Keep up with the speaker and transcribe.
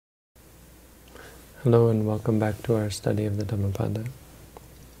Hello and welcome back to our study of the Dhammapada.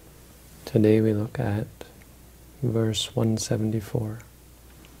 Today we look at verse 174,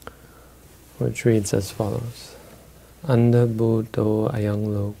 which reads as follows. Anda bhuto ayang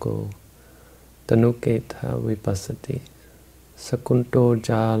loko tanuketa vipassati sakunto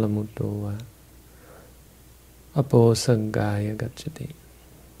jalamuto va aposagaya gacchati,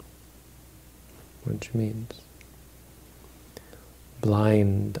 which means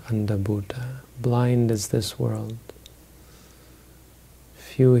blind, andabhuta. Blind is this world.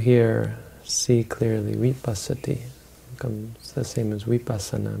 Few here see clearly. Vipassati becomes the same as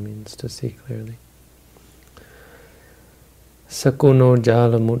vipassana, means to see clearly. Sakuno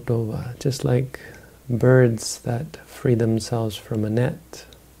jalamutova, just like birds that free themselves from a net.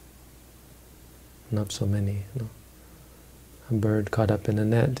 Not so many, no. A bird caught up in a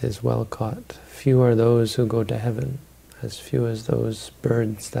net is well caught. Few are those who go to heaven. As few as those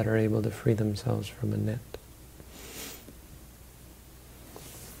birds that are able to free themselves from a net.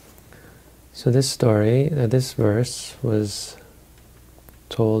 So this story, this verse was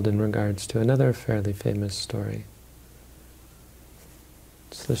told in regards to another fairly famous story.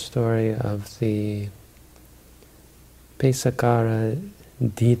 It's the story of the Pesakara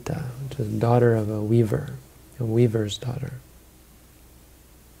Dita, which is daughter of a weaver's daughter.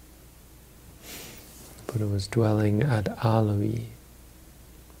 Buddha was dwelling at Alavi.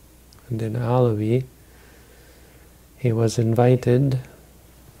 And in Alavi, he was invited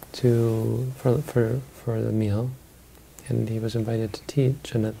for the meal, and he was invited to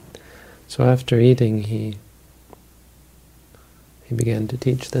teach. And so after eating, he began to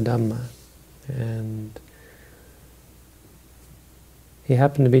teach the Dhamma. And he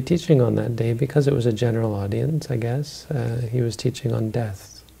happened to be teaching on that day because it was a general audience, I guess. He was teaching on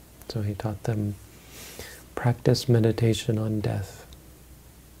death. So he taught them practice meditation on death.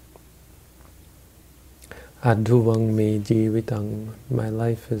 Adhuvang me jivitang, my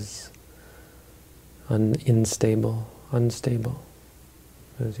life is unstable,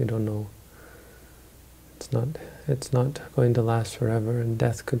 because you don't know. It's not going to last forever, and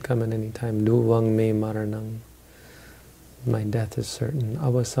death could come at any time. Dhuvang me maranang, my death is certain.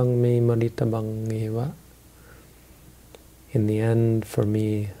 Avasang me maritabang eva, in the end, for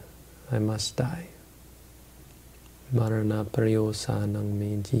me, I must die. Marana pariyosanang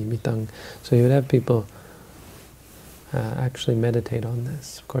me jivitang. So you would have people actually meditate on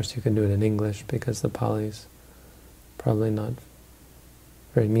this. Of course you can do it in English because the Pali's probably not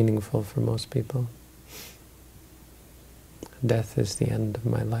very meaningful for most people. Death is the end of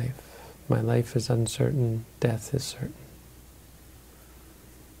my life. My life is uncertain, death is certain.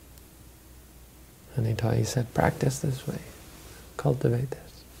 And he said, practice this way, cultivate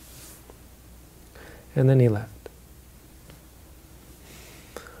this. And then he left.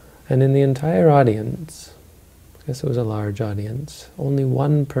 And in the entire audience, I guess it was a large audience, only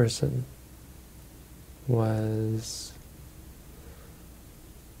one person was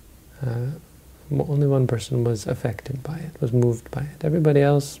affected by it, was moved by it. Everybody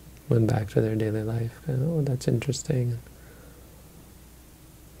else went back to their daily life. Oh, that's interesting.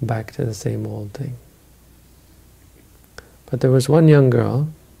 Back to the same old thing. But there was one young girl,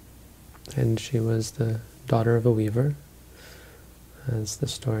 and she was the daughter of a weaver. As the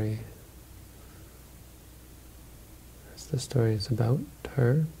story is about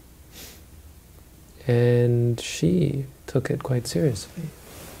her. And she took it quite seriously.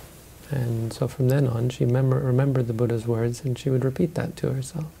 And so from then on, she remembered the Buddha's words, and she would repeat that to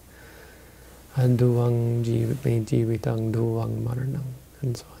herself. Adhuvang me jivitang dhuvang maranang,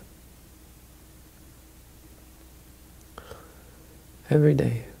 and so on. Every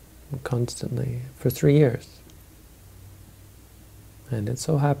day, constantly, for 3 years. And it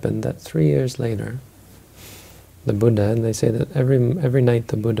so happened that 3 years later, the Buddha, and they say that every night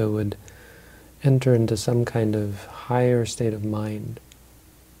the Buddha would enter into some kind of higher state of mind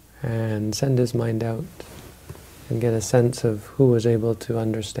and send his mind out and get a sense of who was able to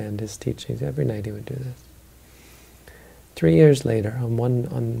understand his teachings. Every night he would do this. 3 years later, on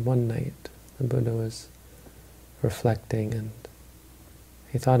one night, the Buddha was reflecting, and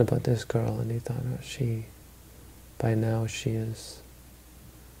he thought about this girl, and he thought, oh, by now she is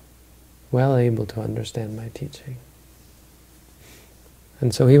well able to understand my teaching.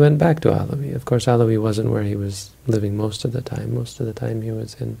 And so he went back to Alavi. Of course, Alavi wasn't where he was living most of the time. Most of the time he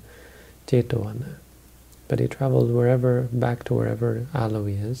was in Jetavana. But he traveled back to wherever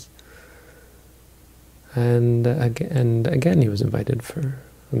Alavi is. And again he was invited for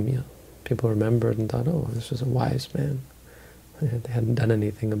a meal. People remembered and thought, oh, this was a wise man. They hadn't done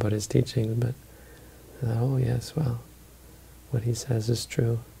anything about his teaching, but they thought, oh yes, well, what he says is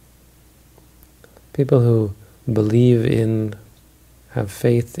true. People who believe in, have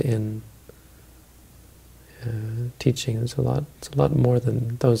faith in teaching is it's a lot more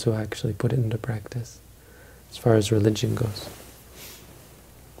than those who actually put it into practice, as far as religion goes.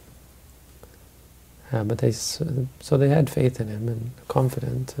 But they had faith in him and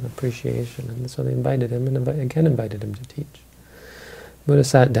confidence and appreciation, and so they invited him and again invited him to teach. Buddha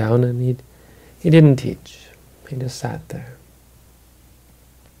sat down and he didn't teach. He just sat there.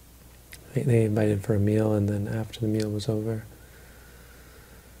 They invited for a meal, and then after the meal was over,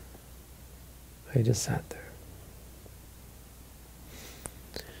 he just sat there.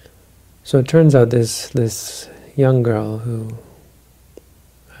 So it turns out this young girl who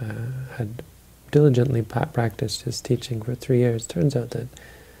had diligently practiced his teaching for 3 years, turns out that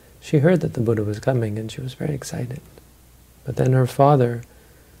she heard that the Buddha was coming and she was very excited. But then her father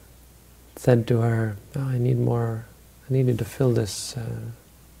said to her, "Oh, I needed to fill this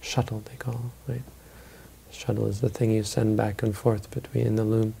shuttle," they call it, right? Shuttle is the thing you send back and forth between the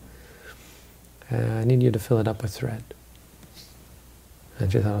loom. "I need you to fill it up with thread." And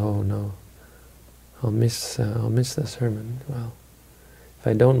she thought, "Oh no, I'll miss the sermon. Well, if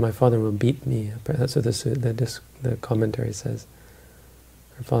I don't, my father will beat me." That's what the commentary says.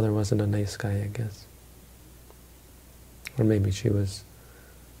 Her father wasn't a nice guy, I guess. Or maybe she was,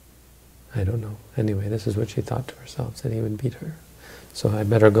 I don't know. Anyway, this is what she thought to herself, that he would beat her. So I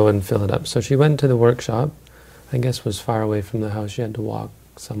better go and fill it up. So she went to the workshop. I guess was far away from the house. She had to walk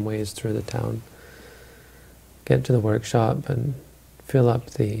some ways through the town. Get to the workshop and fill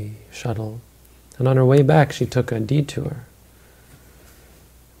up the shuttle. And on her way back, she took a detour.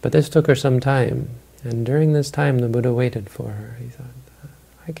 But this took her some time. And during this time, the Buddha waited for her. He thought,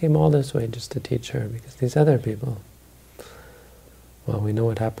 I came all this way just to teach her, because these other people, well, we know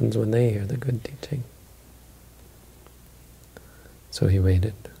what happens when they hear the good teaching. So he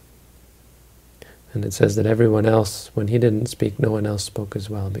waited. And it says that everyone else, when he didn't speak, no one else spoke as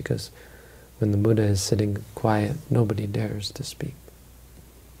well, because when the Buddha is sitting quiet, nobody dares to speak.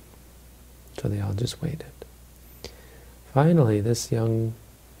 So they all just waited. Finally, this young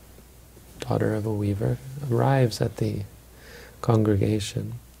daughter of a weaver arrives at the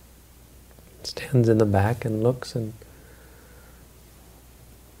congregation, stands in the back and looks and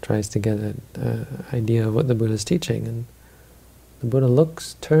tries to get an idea of what the Buddha is teaching. And the Buddha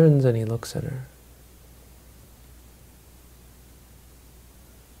turns and he looks at her.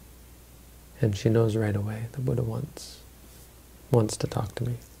 And she knows right away, the Buddha wants to talk to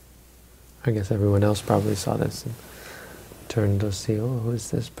me. I guess everyone else probably saw this and turned to see, oh, who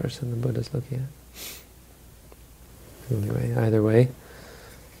is this person the Buddha's looking at? Anyway, either way,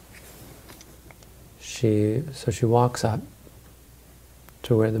 she walks up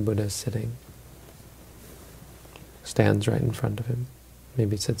to where the Buddha is sitting, stands right in front of him,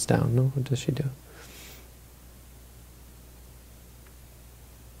 maybe sits down. No, what does she do?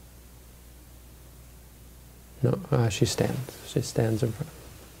 No, she stands. She stands in front.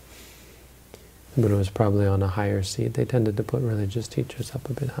 The Buddha was probably on a higher seat. They tended to put religious teachers up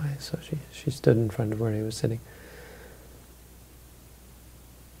a bit high, so she stood in front of where he was sitting.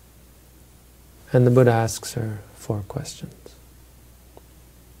 And the Buddha asks her 4 questions.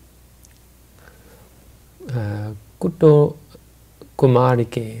 Kuto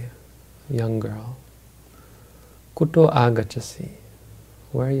Kumarike, young girl. Kuto agachasi,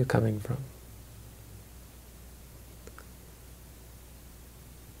 where are you coming from?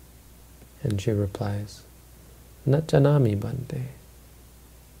 And she replies, Najanami Bhante.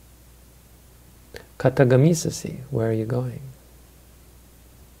 Katagamisasi, where are you going?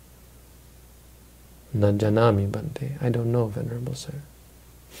 Najanami Bhante, I don't know, Venerable Sir.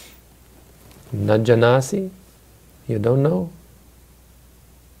 Najanasi, you don't know?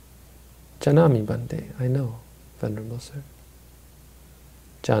 Janami Bhante, I know, Venerable Sir.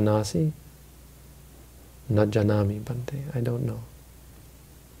 Janasi, Najanami Bhante, I don't know,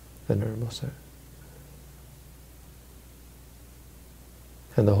 Venerable Sir.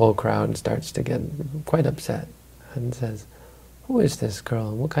 And the whole crowd starts to get quite upset and says, who is this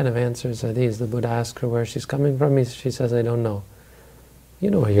girl? What kind of answers are these? The Buddha asks her where she's coming from. She says, I don't know. You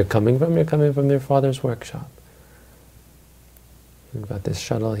know where you're coming from. You're coming from your father's workshop. You've got this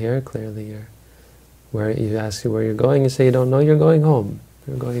shuttle here. Clearly, where you ask you where you're going. You say you don't know. You're going home.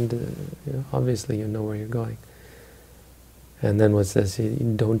 You're going to. Obviously, you know where you're going. And then what's this?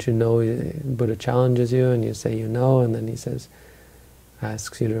 Don't you know? Buddha challenges you, and you say you know, and then he says,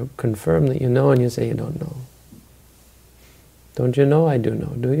 asks you to confirm that you know, and you say you don't know. Don't you know? I do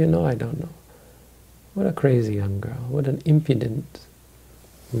know. Do you know? I don't know. What a crazy young girl. What an impudent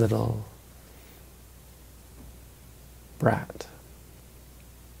little brat.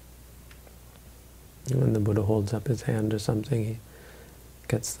 When the Buddha holds up his hand or something, he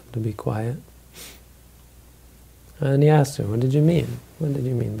gets them to be quiet. And he asks her, what did you mean? What did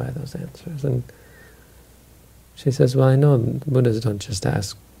you mean by those answers? And she says, well, I know Buddhas don't just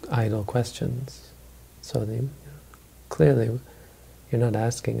ask idle questions. So clearly, you're not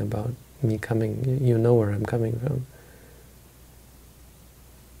asking about me coming, you know where I'm coming from.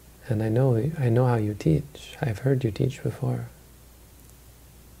 And I know how you teach. I've heard you teach before.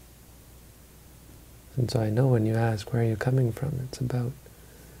 And so I know when you ask, where are you coming from? It's about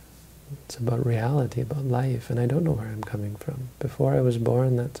reality, about life, and I don't know where I'm coming from. Before I was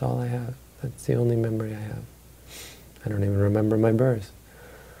born, that's all I have. That's the only memory I have. I don't even remember my birth.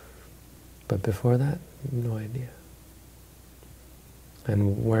 But before that, no idea.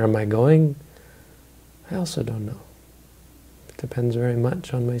 And where am I going? I also don't know. It depends very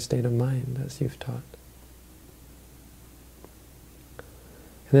much on my state of mind, as you've taught.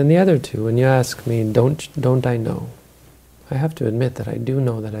 And then the other two, when you ask me, don't I know? I have to admit that I do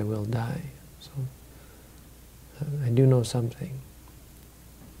know that I will die. So I do know something.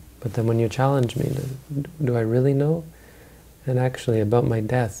 But then when you challenge me, do I really know? And actually about my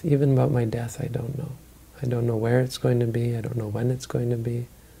death, even about my death, I don't know. I don't know where it's going to be. I don't know when it's going to be.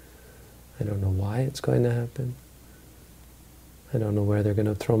 I don't know why it's going to happen. I don't know where they're going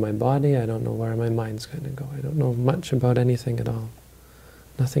to throw my body. I don't know where my mind's going to go. I don't know much about anything at all.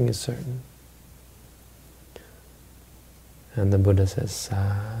 Nothing is certain. And the Buddha says,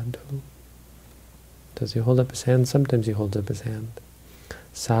 sadhu. Does he hold up his hand? Sometimes he holds up his hand.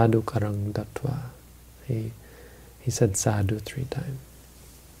 Sadhu karang dattva. He said sadhu 3 times.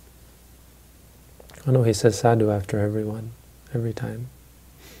 Oh no, he says sadhu after everyone, every time.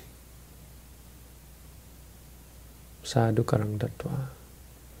 Sadhu karang dattva.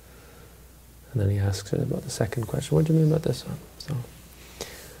 And then he asks her about the second question. What do you mean about this one? So,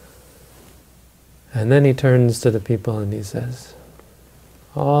 and then he turns to the people and he says,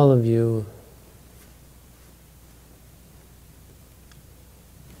 all of you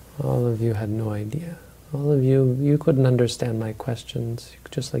had no idea. All of you couldn't understand my questions,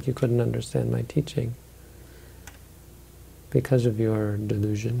 just like you couldn't understand my teaching, because of your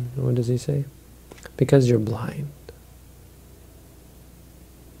delusion. What does he say? Because you're blind.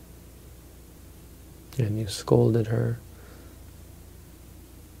 And you scolded her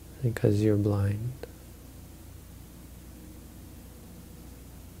because you're blind.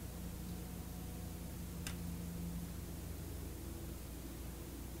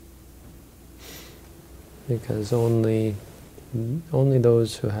 Because only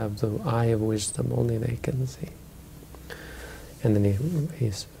those who have the eye of wisdom, only they can see. And then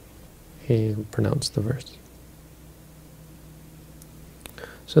he pronounced the verse.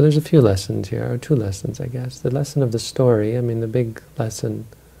 So there's a few lessons here, or 2 lessons, I guess. The lesson of the story, I mean, the big lesson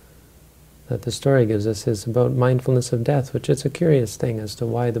that the story gives us is about mindfulness of death, which is a curious thing as to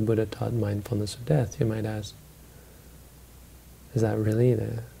why the Buddha taught mindfulness of death. You might ask, is that really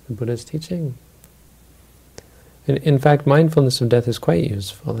the Buddha's teaching? In fact, mindfulness of death is quite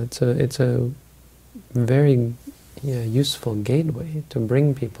useful. It's a very useful gateway to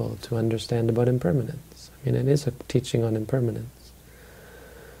bring people to understand about impermanence. I mean, it is a teaching on impermanence.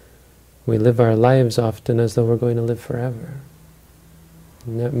 We live our lives often as though we're going to live forever.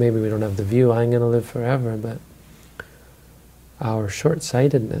 Maybe we don't have the view, I'm going to live forever, but our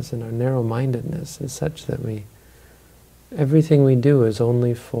short-sightedness and our narrow-mindedness is such that everything we do is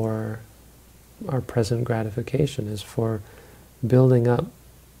only for our present gratification, is for building up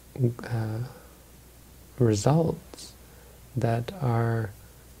results that are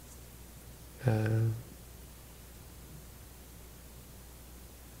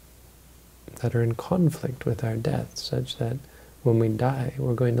in conflict with our death, such that when we die,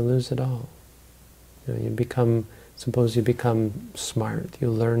 we're going to lose it all. Suppose you become smart,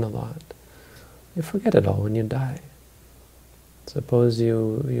 you learn a lot. You forget it all when you die. Suppose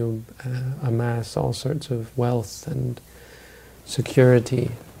you amass all sorts of wealth and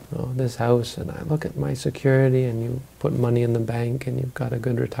security. Oh, this house, and I look at my security, and you put money in the bank, and you've got a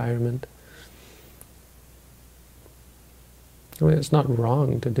good retirement. I mean, it's not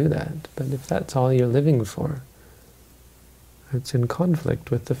wrong to do that, but if that's all you're living for, it's in conflict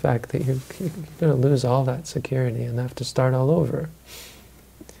with the fact that you're going to lose all that security and have to start all over.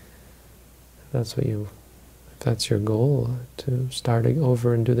 If that's your goal, to start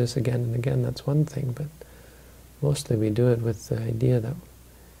over and do this again and again, that's one thing, but mostly we do it with the idea that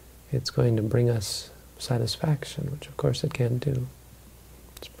it's going to bring us satisfaction, which of course it can't do.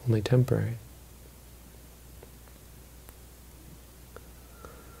 It's only temporary.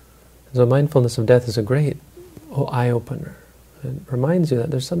 So mindfulness of death is a great eye-opener. It reminds you that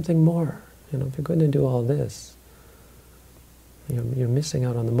there's something more. If you're going to do all this, you're missing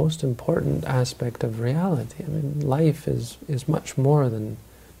out on the most important aspect of reality. I mean, life is much more than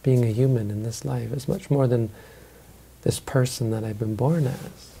being a human in this life. It's much more than this person that I've been born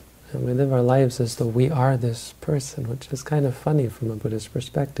as. And we live our lives as though we are this person, which is kind of funny from a Buddhist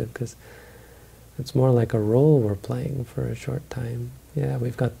perspective, because it's more like a role we're playing for a short time. Yeah,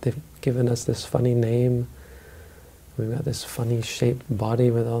 they've given us this funny name. We've got this funny shaped body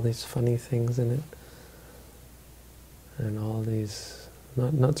with all these funny things in it. And all these,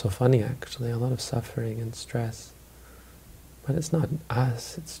 not so funny actually, a lot of suffering and stress. But it's not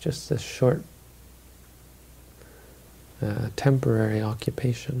us, it's just this short, temporary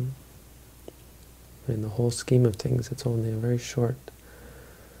occupation. In the whole scheme of things, it's only a very short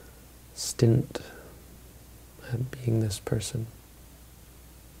stint at being this person.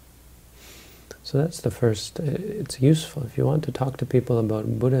 So that's the first. It's useful if you want to talk to people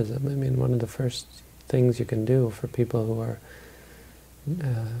about Buddhism. I mean, one of the first things you can do for people who are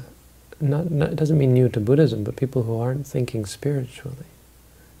it doesn't mean new to Buddhism, but people who aren't thinking spiritually,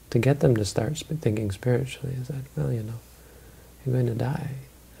 to get them to start thinking spiritually is that, well, you're going to die.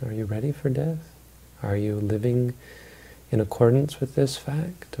 Are you ready for death? Are you living in accordance with this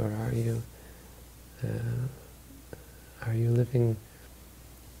fact, or are you living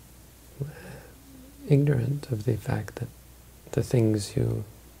ignorant of the fact that the things you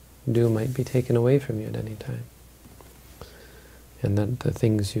do might be taken away from you at any time, and that the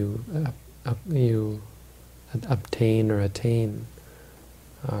things you obtain or attain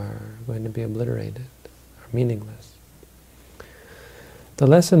are going to be obliterated, are meaningless. The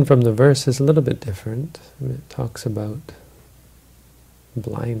lesson from the verse is a little bit different. It talks about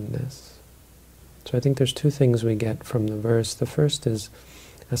blindness. So I think there's two things we get from the verse. The first is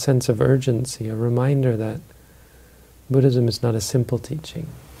a sense of urgency, a reminder that Buddhism is not a simple teaching.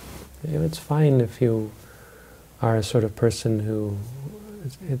 It's fine if you are a sort of person who,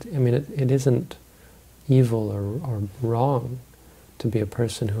 it isn't evil or wrong to be a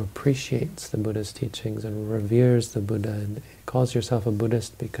person who appreciates the Buddha's teachings and reveres the Buddha and calls yourself a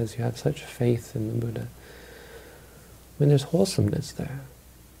Buddhist because you have such faith in the Buddha. I mean, there's wholesomeness there.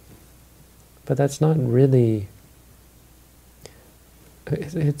 But that's not really,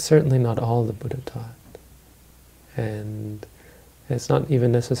 it's certainly not all the Buddha taught. And it's not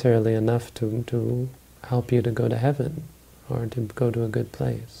even necessarily enough to help you to go to heaven or to go to a good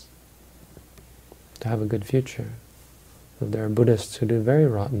place, to have a good future. There are Buddhists who do very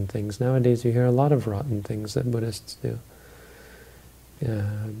rotten things. Nowadays you hear a lot of rotten things that Buddhists do.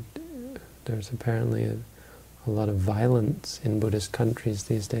 There's apparently a lot of violence in Buddhist countries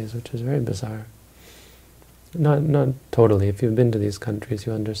these days, which is very bizarre. Not totally. If you've been to these countries,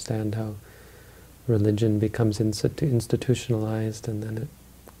 you understand how religion becomes institutionalized and then it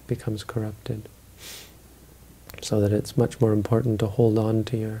becomes corrupted. So that it's much more important to hold on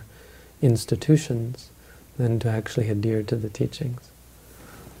to your institutions than to actually adhere to the teachings.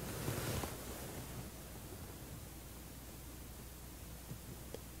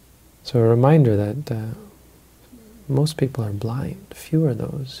 So a reminder that most people are blind. Few are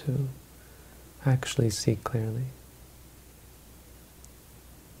those who actually see clearly.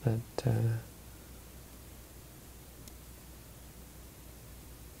 That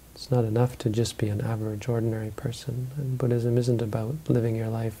it's not enough to just be an average, ordinary person. And Buddhism isn't about living your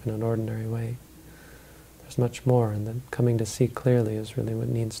life in an ordinary way. There's much more, and that coming to see clearly is really what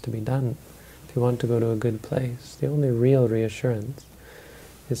needs to be done. If you want to go to a good place, the only real reassurance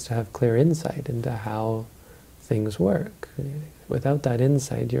is to have clear insight into how things work. Without that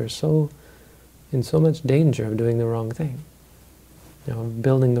insight, you're in so much danger of doing the wrong thing. Of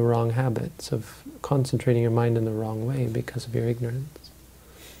building the wrong habits, of concentrating your mind in the wrong way because of your ignorance.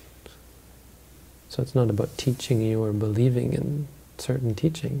 So it's not about teaching you or believing in certain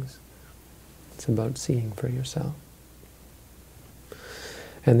teachings. It's about seeing for yourself.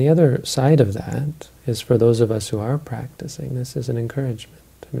 And the other side of that is for those of us who are practicing, this is an encouragement.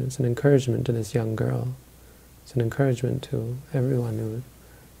 I mean, it's an encouragement to this young girl. It's an encouragement to everyone who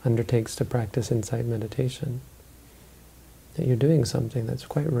undertakes to practice insight meditation, that you're doing something that's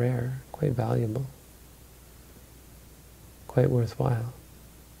quite rare, quite valuable, quite worthwhile,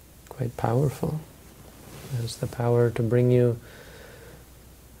 quite powerful. It has the power to bring you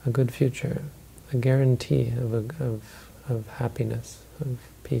a good future, a guarantee of happiness, of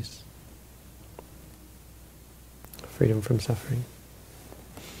peace, freedom from suffering.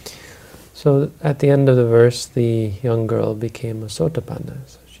 So at the end of the verse, the young girl became a Sotapanna.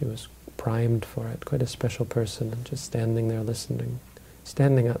 So she was primed for it, quite a special person, and just standing there listening.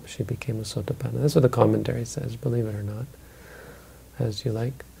 Standing up, she became a Sotapanna. That's what the commentary says, believe it or not, as you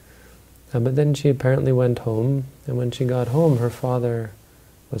like. But then she apparently went home, and when she got home, her father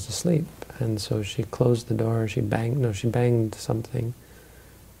was asleep, and so she closed the door. She banged something,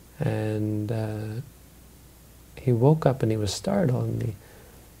 and he woke up and he was startled,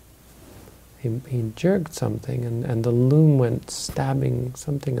 and he jerked something, and the loom went stabbing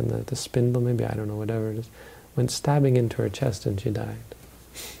something in the spindle, maybe, I don't know, whatever it is, went stabbing into her chest, and she died.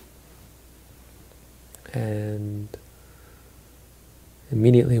 And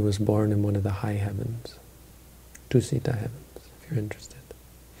immediately was born in one of the high heavens, Tusita heavens, if you're interested.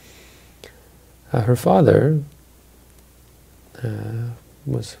 Her father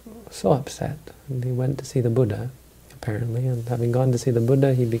was so upset, and he went to see the Buddha, apparently, and having gone to see the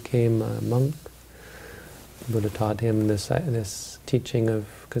Buddha, he became a monk. The Buddha taught him this teaching of,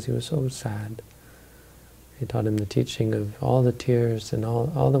 because he was so sad, he taught him the teaching of all the tears and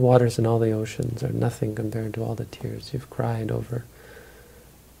all the waters and all the oceans are nothing compared to all the tears you've cried over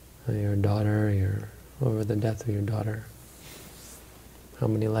your daughter, over the death of your daughter. How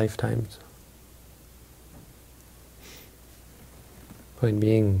many lifetimes? Point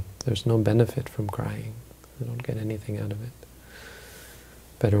being, there's no benefit from crying. You don't get anything out of it.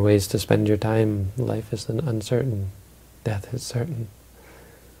 Better ways to spend your time. Life is uncertain. Death is certain.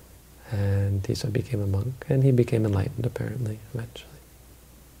 And Tissa became a monk, and he became enlightened, apparently, eventually.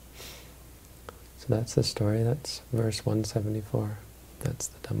 So that's the story. That's verse 174. That's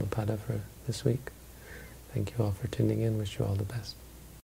the Dhammapada for this week. Thank you all for tuning in. Wish you all the best.